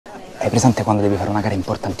Hai presente quando devi fare una gara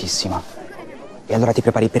importantissima? E allora ti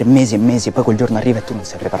prepari per mesi e mesi e poi quel giorno arriva e tu non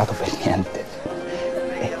sei preparato per niente.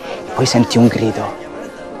 E poi senti un grido,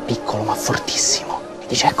 piccolo ma fortissimo, e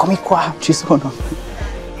dici eccomi qua, ci sono.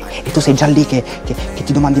 E tu sei già lì che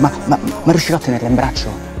ti domandi ma riuscirò a tenerla in braccio?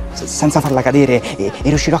 Senza farla cadere e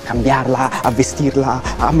riuscirò a cambiarla, a vestirla,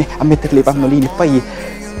 a metterle i pannolini e poi...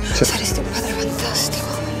 Saresti un padre fantastico.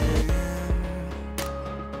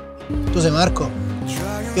 Tu sei Marco?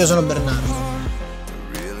 Io sono Bernardo.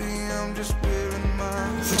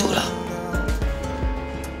 Futura.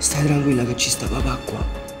 Stai tranquilla che ci sta papà qua.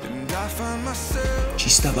 Ci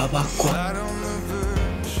sta papà qua.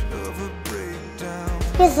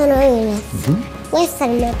 Io sono Lino. Questo è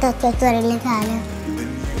il mio tatuatore legale.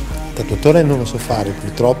 Tatuatore non lo so fare,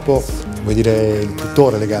 purtroppo. Vuoi dire il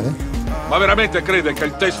tuttore legale? Ma veramente crede che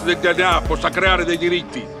il test del DNA possa creare dei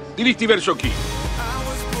diritti? Diritti verso chi?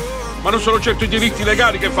 Ma non sono certo i diritti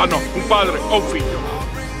legali che fanno un padre o un figlio.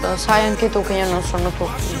 Lo sai anche tu che io non sono tuo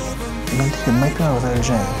figlio. Non dire mai più una cosa del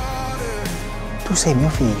genere. Tu sei mio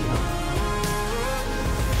figlio.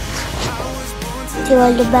 Ti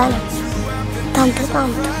voglio bene. Tanto,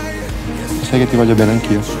 tanto. Sai che ti voglio bene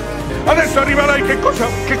anch'io. Adesso arriva lei, che cosa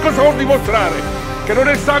vuol dimostrare? Che non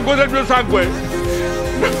è sangue del mio sangue?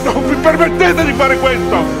 Non vi permettete di fare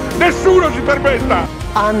questo! Nessuno si permetta!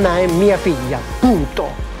 Anna è mia figlia,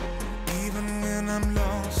 punto.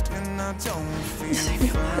 Sei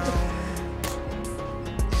mio padre.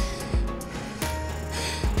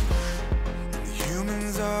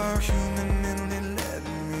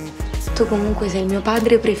 Tu comunque sei il mio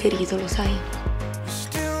padre preferito, lo sai?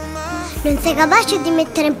 Non sei capace di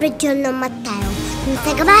mettere in peggio il nome Matteo. Non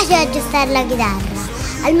sei capace di aggiustare la chitarra.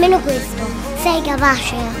 Almeno questo. Sei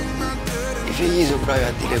capace. I figli sono bravi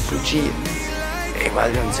a dire bugie e i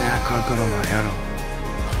padri non se ne accorgono mai, o no?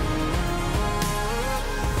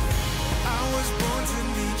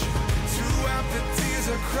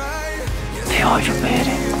 Ti voglio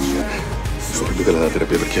bene. Sono tu che la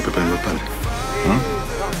terapia per chi è per prendere il padre?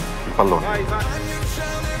 Il pallone.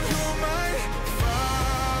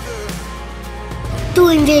 Tu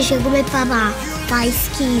invece come papà fai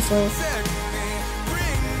schifo.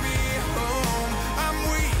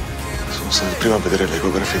 Sono stato il primo a vedere le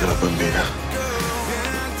ecografie della bambina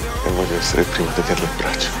e voglio essere il primo a tenerla in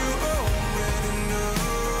braccio.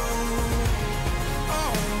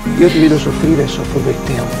 Io ti vedo soffrire e soffro per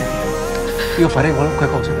te, amore. Io farei qualunque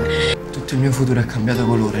cosa per te. Tutto il mio futuro è cambiato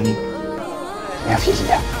colore, Nico. Mia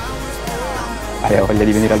figlia. Aveva voglia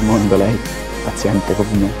di venire al mondo lei, paziente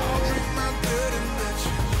come me.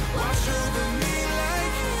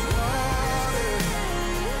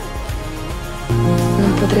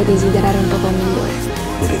 Non potrei desiderare un papà migliore.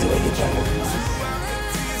 Pure tu voglio bene.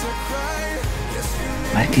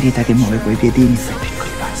 Margherita che muove quei piedini e fa i piccoli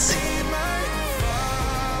passi.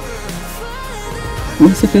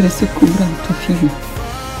 Vuoi sapere se cura il tuo figlio?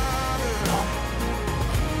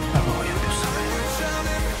 Non lo voglio più sapere.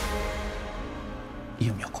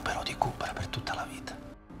 Io mi occuperò di Cooper per tutta la vita.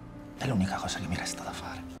 È l'unica cosa che mi resta da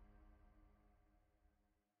fare.